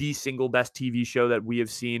television, the single best TV show that we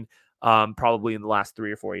have seen, probably in the last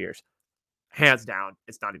 3 or 4 years, hands down.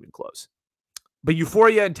 It's not even close. But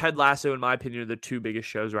Euphoria and Ted Lasso, in my opinion, are the two biggest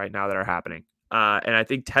shows right now that are happening. And I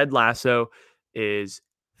think Ted Lasso is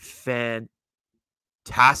fantastic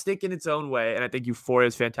in its own way, and I think Euphoria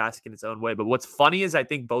is fantastic in its own way. But what's funny is I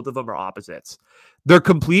think both of them are opposites. They're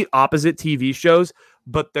complete opposite TV shows,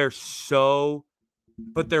 but they're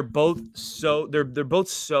both so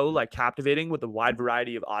like captivating with a wide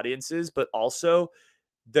variety of audiences, but also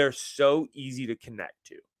they're so easy to connect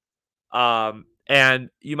to. And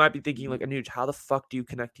you might be thinking, like, Anuj, how the fuck do you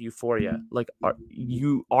connect to Euphoria? Like,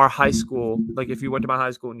 our high school, like, if you went to my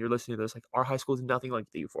high school and you're listening to this, like, our high school is nothing like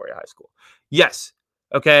the Euphoria high school. Yes.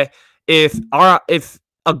 Okay. If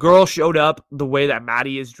a girl showed up the way that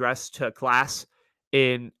Maddie is dressed to class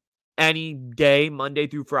in any day, Monday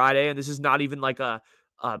through Friday, and this is not even like an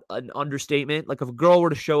understatement. Like if a girl were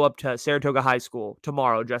to show up to Saratoga High School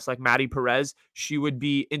tomorrow dressed like Maddie Perez, she would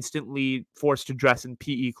be instantly forced to dress in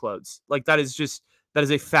PE clothes. Like that is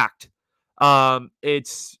a fact.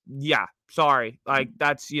 It's yeah, sorry. Like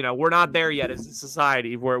that's, we're not there yet as a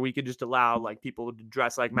society where we can just allow like people to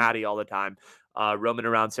dress like Maddie all the time, roaming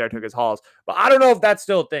around Saratoga's halls. But I don't know if that's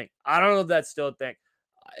still a thing.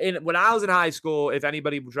 When I was in high school, if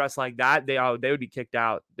anybody dressed like that, they would be kicked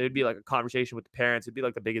out. There'd be like a conversation with the parents. It'd be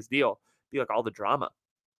like the biggest deal. It'd be like all the drama.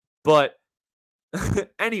 But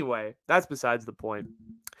anyway, that's besides the point.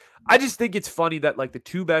 I just think it's funny that like the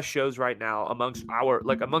two best shows right now amongst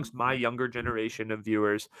my younger generation of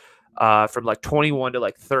viewers, from like 21 to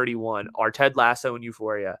like 31, are Ted Lasso and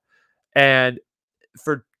Euphoria. And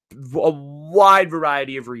for a wide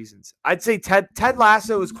variety of reasons. I'd say Ted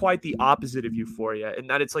Lasso is quite the opposite of Euphoria in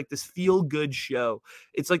that it's like this feel-good show.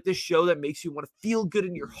 It's like this show that makes you want to feel good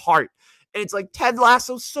in your heart. And it's like Ted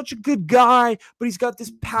Lasso's such a good guy, but he's got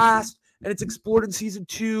this past and it's explored in season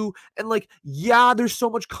 2. And like, yeah, there's so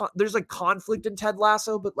much there's like conflict in Ted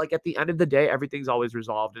Lasso, but like at the end of the day, everything's always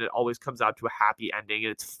resolved and it always comes out to a happy ending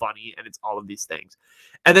and it's funny and it's all of these things.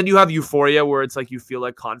 And then you have Euphoria where it's like you feel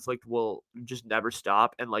like conflict will just never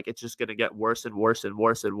stop and like it's just going to get worse and worse and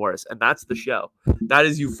worse and worse. And that's the show. That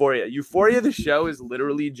is Euphoria. Euphoria, the show, is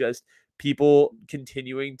literally just people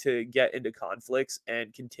continuing to get into conflicts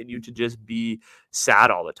and continue to just be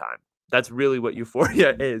sad all the time. That's really what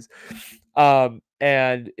Euphoria is.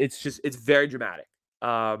 And it's very dramatic.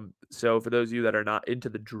 So for those of you that are not into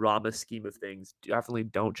the drama scheme of things, definitely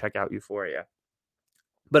don't check out Euphoria.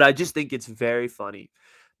 But I just think it's very funny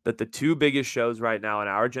that the two biggest shows right now in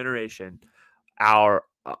our generation are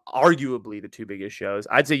arguably the two biggest shows.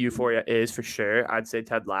 I'd say Euphoria is for sure. I'd say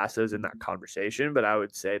Ted Lasso's in that conversation, but I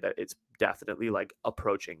would say that it's definitely like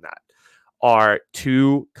approaching that. Are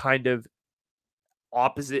two kind of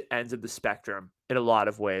opposite ends of the spectrum in a lot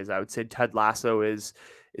of ways. I would say Ted Lasso is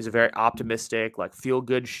a very optimistic, like feel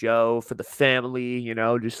good show for the family,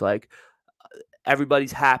 just like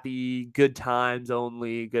everybody's happy, good times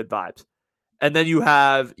only, good vibes. And then you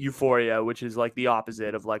have Euphoria, which is like the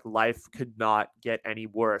opposite of like life could not get any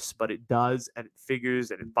worse, but it does, and it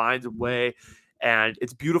figures and it finds a way. And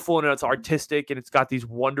it's beautiful and it's artistic and it's got these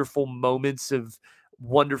wonderful moments of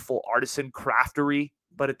wonderful artisan craftery.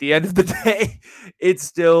 But at the end of the day, it's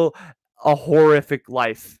still a horrific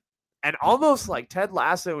life. And almost like Ted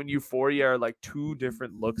Lasso and Euphoria are like two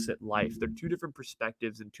different looks at life. They're two different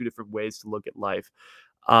perspectives and two different ways to look at life.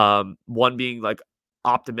 One being like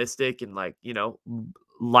optimistic and like,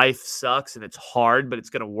 life sucks and it's hard, but it's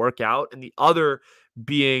going to work out. And the other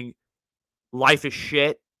being life is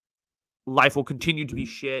shit. Life will continue to be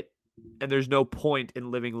shit. And there's no point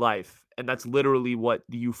in living life. And that's literally what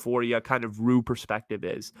the Euphoria kind of Rue perspective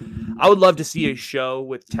is. I would love to see a show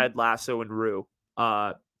with Ted Lasso and Rue.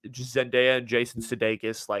 Just Zendaya and Jason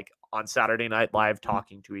Sudeikis like on Saturday Night Live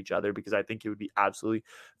talking to each other, because I think it would be absolutely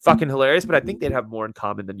fucking hilarious. But I think they'd have more in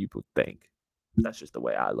common than you would think. That's just the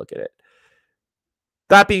way I look at it.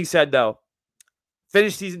 That being said, though,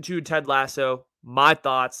 finished season 2 of Ted Lasso. My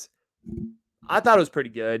thoughts. I thought it was pretty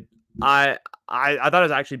good. I thought it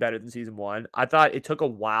was actually better than season 1. I thought it took a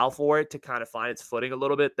while for it to kind of find its footing a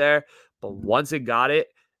little bit there, but once it got it,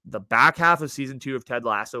 the back half of season 2 of Ted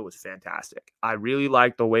Lasso was fantastic. I really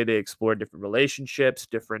liked the way they explored different relationships,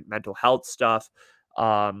 different mental health stuff.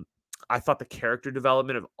 I thought the character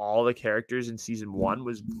development of all the characters in season 1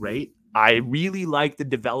 was great. I really liked the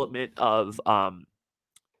development of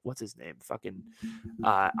what's his name?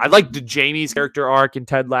 I like the Jamie's character arc in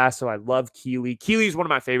Ted Lasso. I love Keely. Keely's one of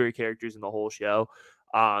my favorite characters in the whole show.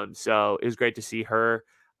 So it was great to see her.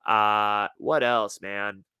 What else,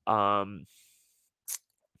 man?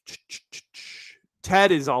 Ted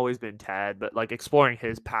has always been Ted, but like exploring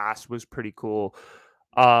his past was pretty cool.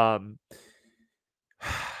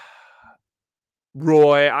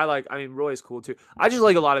 Roy, Roy is cool too. I just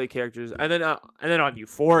like a lot of the characters. And then on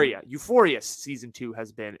Euphoria. Euphoria season 2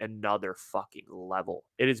 has been another fucking level.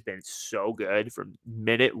 It has been so good from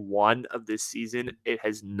minute 1 of this season. It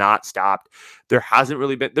has not stopped.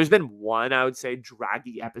 There's been one, I would say,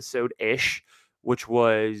 draggy episode-ish, which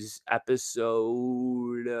was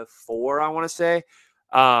episode 4, I want to say.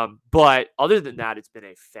 But other than that, it's been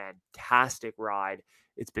a fantastic ride.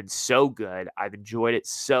 It's been so good. I've enjoyed it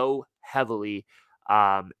so heavily.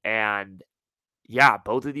 And yeah,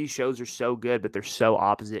 both of these shows are so good, but they're so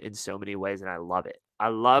opposite in so many ways, and I love it. I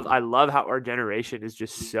love how our generation is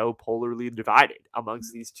just so polarly divided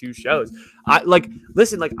amongst these two shows. I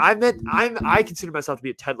consider myself to be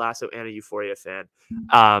a Ted Lasso and a Euphoria fan.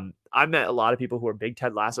 I met a lot of people who are big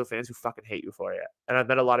Ted Lasso fans who fucking hate Euphoria, and I've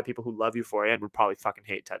met a lot of people who love Euphoria and would probably fucking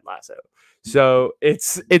hate Ted Lasso. So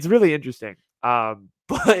it's really interesting.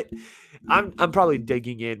 But I'm probably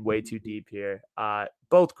digging in way too deep here.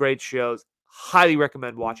 Both great shows. Highly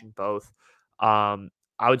recommend watching both.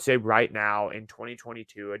 I would say right now in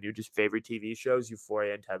 2022, and your just favorite TV shows,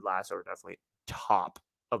 Euphoria and Ted Lasso are definitely top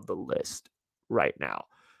of the list right now.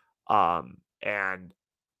 And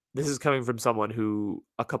this is coming from someone who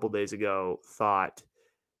a couple days ago thought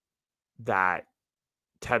that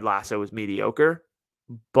Ted Lasso was mediocre,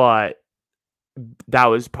 but that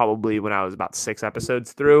was probably when I was about 6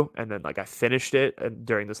 episodes through, and then I finished it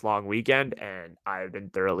during this long weekend, and I've been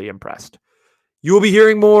thoroughly impressed. You will be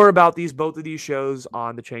hearing more about both of these shows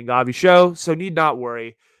on the Changavi show, so need not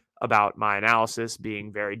worry about my analysis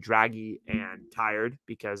being very draggy and tired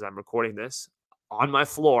because I'm recording this on my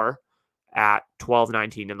floor at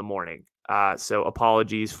 12:19 in the morning. So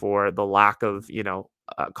apologies for the lack of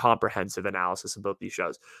comprehensive analysis of both these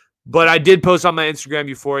shows. But I did post on my Instagram,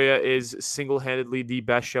 Euphoria is single-handedly the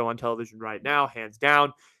best show on television right now, hands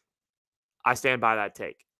down. I stand by that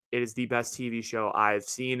take. It is the best TV show I've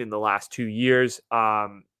seen in the last 2 years.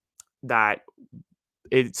 That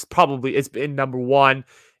it's been number 1.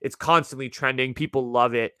 It's constantly trending. People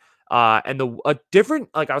love it. And different,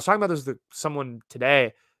 I was talking about this with someone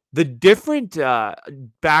today, the different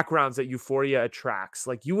backgrounds that Euphoria attracts.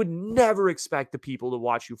 You would never expect the people to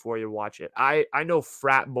watch Euphoria watch it. I know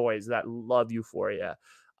frat boys that love Euphoria.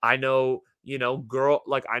 I know, I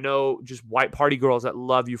know just white party girls that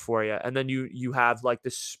love Euphoria. And then you have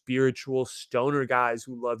the spiritual stoner guys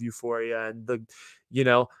who love Euphoria, and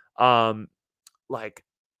like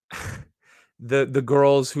the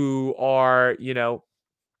girls who are,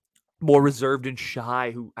 more reserved and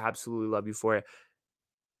shy who absolutely love Euphoria.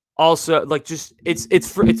 Also, it's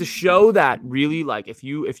a show that really, if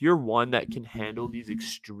you're one that can handle these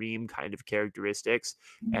extreme kind of characteristics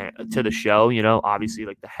to the show, obviously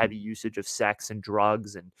the heavy usage of sex and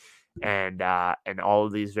drugs and all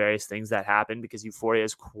of these various things that happen, because Euphoria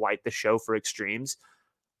is quite the show for extremes.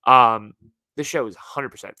 This show is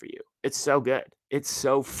 100% for you. It's so good. It's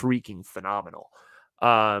so freaking phenomenal.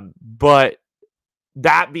 But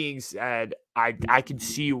that being said, I can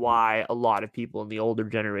see why a lot of people in the older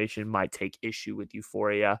generation might take issue with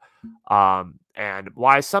Euphoria, and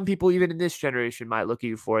why some people even in this generation might look at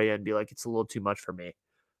Euphoria and be like, it's a little too much for me.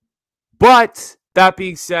 But that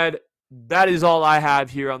being said, that is all I have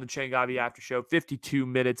here on the Changavi After Show. 52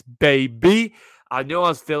 minutes, baby. I know I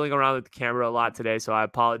was fiddling around with the camera a lot today, so I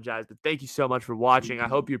apologize. But thank you so much for watching. I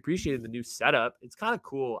hope you appreciated the new setup. It's kind of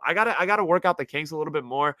cool. I gotta work out the kinks a little bit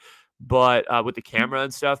more, but with the camera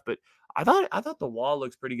and stuff. But I thought the wall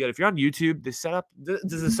looks pretty good. If you're on YouTube, the setup does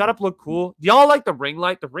the setup look cool? Do y'all like the ring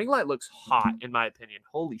light? The ring light looks hot in my opinion.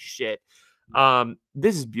 Holy shit.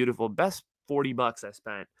 This is beautiful. Best $40 I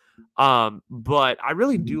spent. But I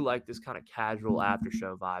really do like this kind of casual after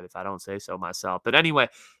show vibe, if I don't say so myself. But anyway,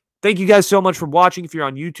 thank you guys so much for watching. If you're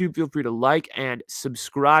on YouTube, feel free to like and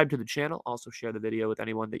subscribe to the channel. Also share the video with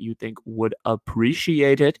anyone that you think would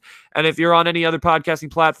appreciate it. And if you're on any other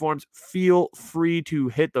podcasting platforms, feel free to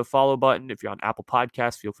hit the follow button. If you're on Apple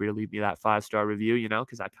Podcasts, feel free to leave me that 5-star review,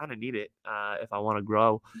 because I kind of need it if I want to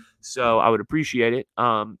grow. So I would appreciate it.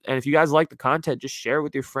 And if you guys like the content, just share it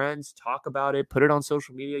with your friends, talk about it, put it on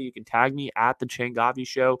social media. You can tag me at the Changavi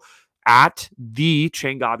Show, at the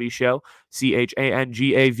Changavi Show.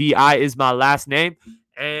 Changavi is my last name.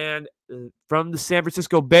 And from the San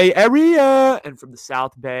Francisco Bay Area and from the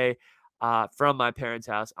South Bay, from my parents'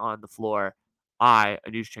 house on the floor,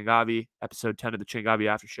 Anush Changavi, episode 10 of the Changavi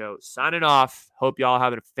After Show, signing off. Hope y'all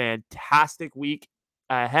having a fantastic week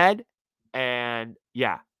ahead. And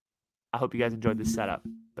yeah, I hope you guys enjoyed this setup.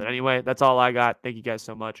 But anyway, that's all I got. Thank you guys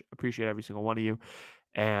so much. Appreciate every single one of you.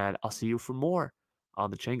 And I'll see you for more on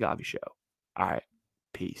the Changavi Show. All right.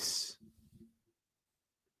 Peace.